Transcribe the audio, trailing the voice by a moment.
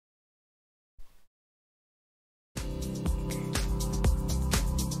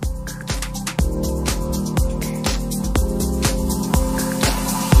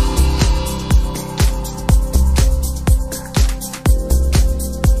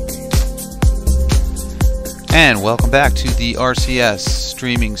And welcome back to the RCS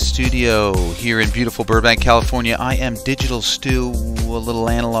Streaming Studio here in beautiful Burbank, California. I am Digital Stu, a little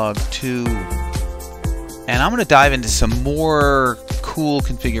analog too. And I'm going to dive into some more cool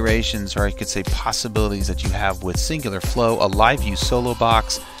configurations, or I could say possibilities, that you have with Singular Flow, a LiveU solo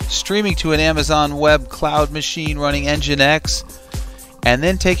box, streaming to an Amazon Web Cloud machine running NGINX, and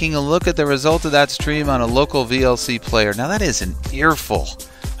then taking a look at the result of that stream on a local VLC player. Now that is an earful.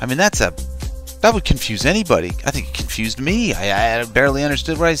 I mean, that would confuse anybody. I think it confused me. I barely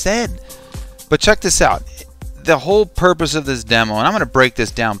understood what I said. But check this out. The whole purpose of this demo, and I'm going to break this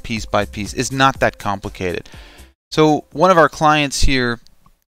down piece by piece, is not that complicated. So one of our clients here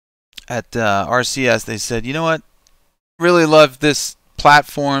at RCS, they said, you know what? Really love this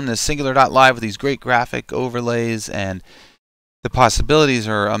platform, this Singular.Live with these great graphic overlays, and the possibilities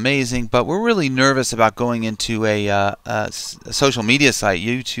are amazing, but we're really nervous about going into a social media site,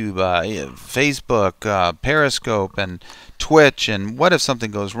 YouTube, Facebook, Periscope, and Twitch, and what if something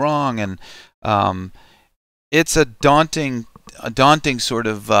goes wrong? And it's a daunting sort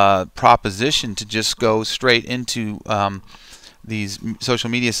of proposition to just go straight into these social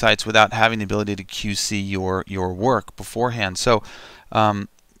media sites without having the ability to QC your work beforehand. So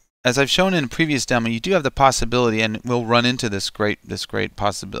as I've shown in a previous demo, you do have the possibility, and we'll run into this great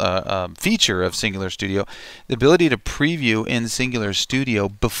feature of Singular Studio, the ability to preview in Singular Studio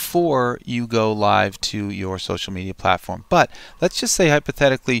before you go live to your social media platform. But let's just say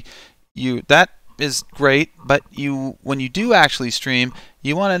hypothetically, that is great, but when you do actually stream,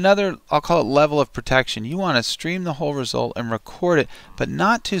 you want another, I'll call it, level of protection. You want to stream the whole result and record it, but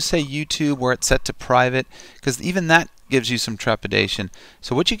not to, say, YouTube where it's set to private, because even that gives you some trepidation.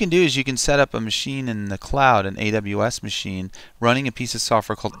 So what you can do is you can set up a machine in the cloud, an AWS machine, running a piece of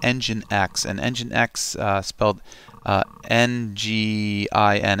software called NGINX, and NGINX spelled NGINX,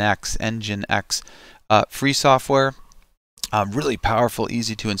 NGINX, free software. Really powerful,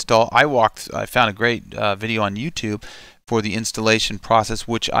 easy to install. I found a great video on YouTube for the installation process,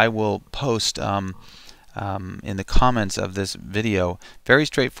 which I will post in the comments of this video. Very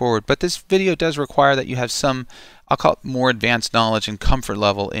straightforward, but this video does require that you have some, I'll call it, more advanced knowledge and comfort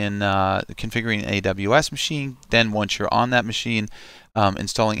level in configuring an AWS machine. Then once you're on that machine,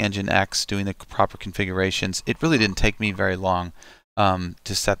 installing NGINX, doing the proper configurations. It really didn't take me very long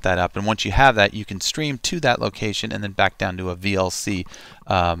to set that up, and once you have that, you can stream to that location and then back down to a VLC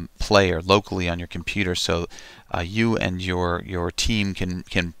player locally on your computer, so you and your team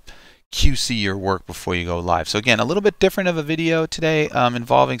can QC your work before you go live. So again, a little bit different of a video today,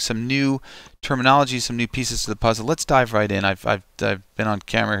 involving some new terminology, some new pieces to the puzzle. Let's dive right in. I've been on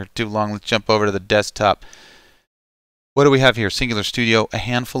camera here too long. Let's jump over to the desktop. What do we have here? Singular Studio, a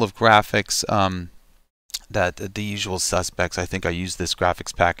handful of graphics. The usual suspects. I think I used this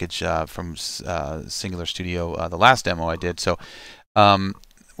graphics package from Singular Studio the last demo I did, so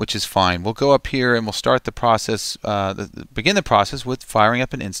which is fine. We'll go up here and we'll start the process, begin the process with firing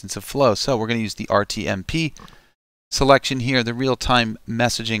up an instance of Flow. So we're going to use the RTMP selection here, the real-time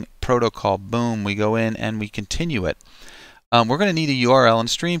messaging protocol. Boom, we go in and we continue it. We're going to need a URL and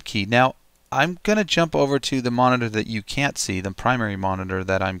stream key. Now I'm going to jump over to the monitor that you can't see, the primary monitor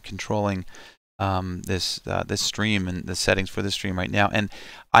that I'm controlling this stream and the settings for this stream right now, and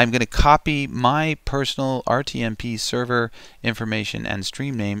I'm going to copy my personal RTMP server information and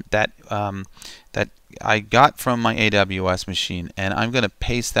stream name that that I got from my AWS machine, and I'm going to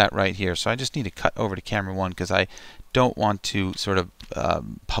paste that right here. So I just need to cut over to camera 1 because I don't want to sort of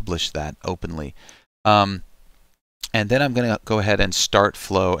publish that openly. And then I'm going to go ahead and start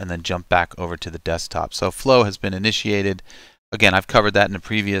Flow and then jump back over to the desktop. So Flow has been initiated. Again, I've covered that in a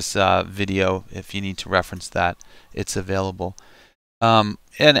previous video. If you need to reference that, it's available. And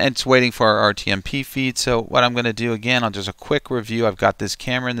it's waiting for our RTMP feed. So what I'm going to do, again, I'll just a quick review. I've got this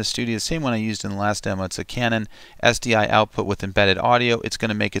camera in the studio, the same one I used in the last demo. It's a Canon SDI output with embedded audio. It's going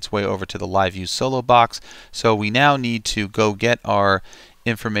to make its way over to the LiveU solo box. So we now need to go get our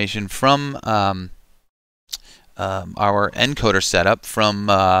information from our encoder setup from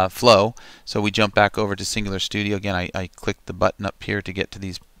Flow. So we jump back over to Singular Studio. Again, I click the button up here to get to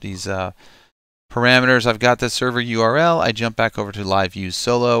these parameters. I've got the server URL. I jump back over to LiveU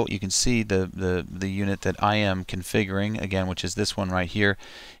Solo. You can see the unit that I am configuring, again, which is this one right here,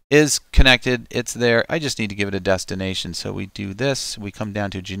 is connected. It's there. I just need to give it a destination. So we do this. We come down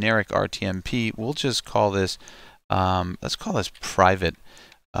to generic RTMP. We'll just call this, let's call this private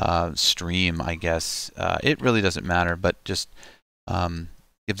stream, I guess. It really doesn't matter, but just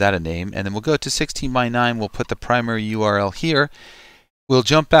give that a name, and then we'll go to 16:9. We'll put the primary URL here. We'll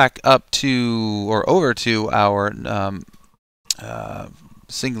jump back up to, or over to, our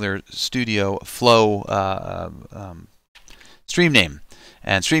Singular Studio Flow stream name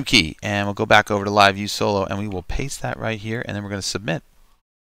and stream key, and we'll go back over to LiveU Solo, and we will paste that right here, and then we're going to submit.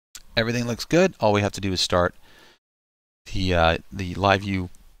 Everything looks good. All we have to do is start the LiveU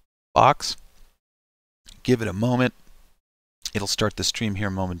box. Give it a moment. It'll start the stream here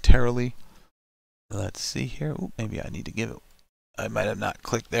momentarily. Let's see here. Ooh, maybe I need to give it. I might have not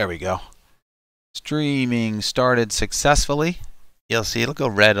clicked. There we go. Streaming started successfully. You'll see it'll go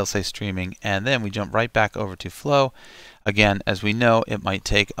red. It'll say streaming, and then we jump right back over to Flow. Again, as we know, it might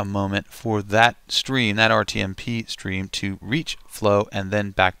take a moment for that stream, that RTMP stream, to reach Flow and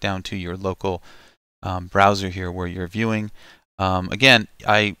then back down to your local browser here where you're viewing. Again,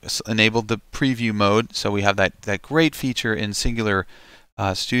 I enabled the preview mode, so we have that great feature in Singular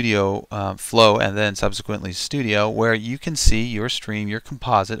Studio Flow and then subsequently Studio, where you can see your stream, your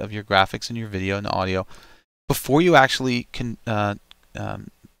composite of your graphics and your video and audio before you actually can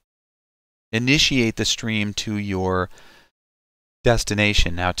initiate the stream to your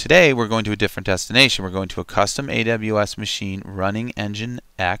destination. Now today we're going to a different destination. We're going to a custom AWS machine running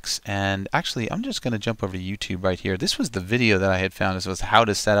NGINX, and actually I'm just going to jump over to YouTube right here. This was the video that I had found. This was how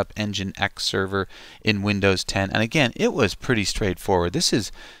to set up NGINX server in Windows 10, and again it was pretty straightforward. This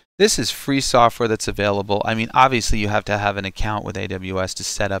is free software that's available. I mean, obviously you have to have an account with AWS to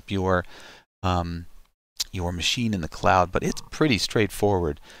set up your machine in the cloud, but it's pretty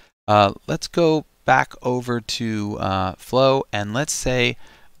straightforward. Let's go back over to Flow, and let's say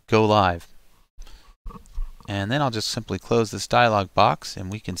go live. And then I'll just simply close this dialog box,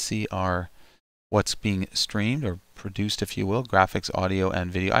 and we can see what's being streamed or produced, if you will, graphics, audio,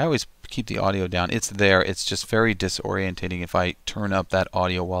 and video. I always keep the audio down. It's there. It's just very disorientating if I turn up that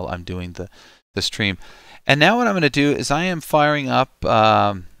audio while I'm doing the stream. And now what I'm going to do is I am firing up,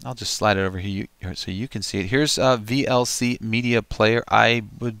 I'll just slide it over here so you can see it. Here's VLC Media Player. I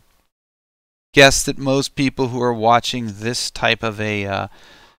would guess that most people who are watching this type of a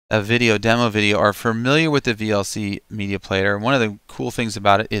demo video are familiar with the VLC Media Player. One of the cool things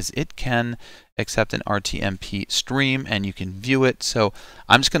about it is it can accept an RTMP stream and you can view it. So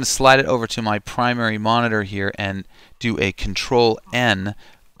I'm just going to slide it over to my primary monitor here and do a Control-N,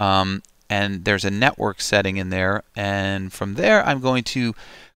 and there's a network setting in there, and from there I'm going to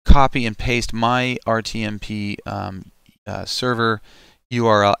copy and paste my RTMP server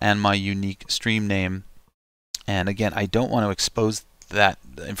URL and my unique stream name. And again, I don't want to expose that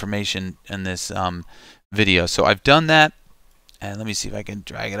information in this video, so I've done that, and let me see if I can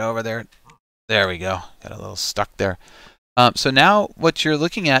drag it over there. There we go. Got a little stuck there. So now what you're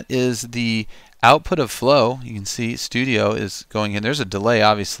looking at is the output of Flow. You can see Studio is going in. There's a delay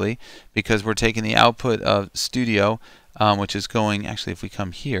obviously because we're taking the output of Studio, which is going, actually if we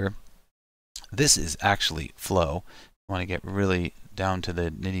come here, this is actually Flow. I want to get really down to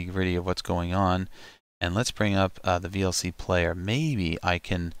the nitty-gritty of what's going on, and let's bring up the VLC player. Maybe I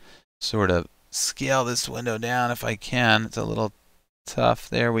can sort of scale this window down if I can. It's a little tough.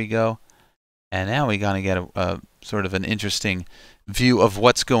 There we go. And now we gotta get a sort of an interesting view of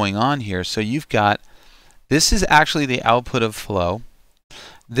what's going on here. So you've got, this is actually the output of Flow.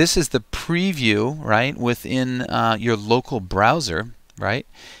 This is the preview, right, within your local browser, right?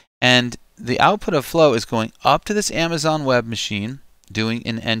 And the output of Flow is going up to this Amazon web machine, doing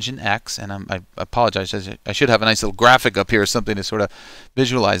in NGINX, and I apologize, I should have a nice little graphic up here or something to sort of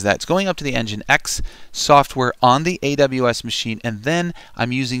visualize that. It's going up to the NGINX software on the AWS machine, and then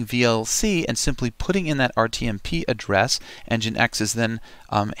I'm using VLC and simply putting in that RTMP address. NGINX is then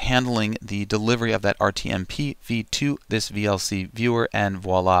handling the delivery of that RTMP feed to this VLC viewer, and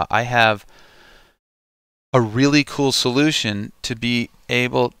voila, I have a really cool solution to be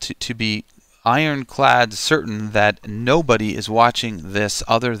able to be ironclad certain that nobody is watching this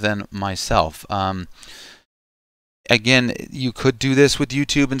other than myself. Again, you could do this with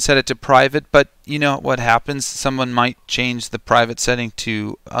YouTube and set it to private, but you know what happens? Someone might change the private setting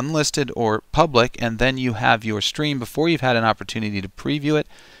to unlisted or public, and then you have your stream before you've had an opportunity to preview it.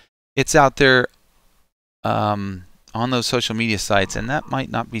 It's out there on those social media sites, and that might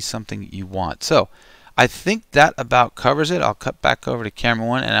not be something you want. So I think that about covers it. I'll cut back over to camera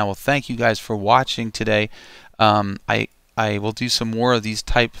one, and I will thank you guys for watching today. I will do some more of these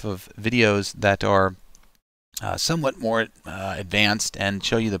type of videos that are somewhat more advanced and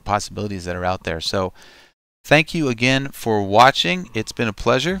show you the possibilities that are out there. So thank you again for watching. It's been a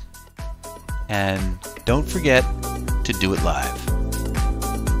pleasure, and don't forget to do it live.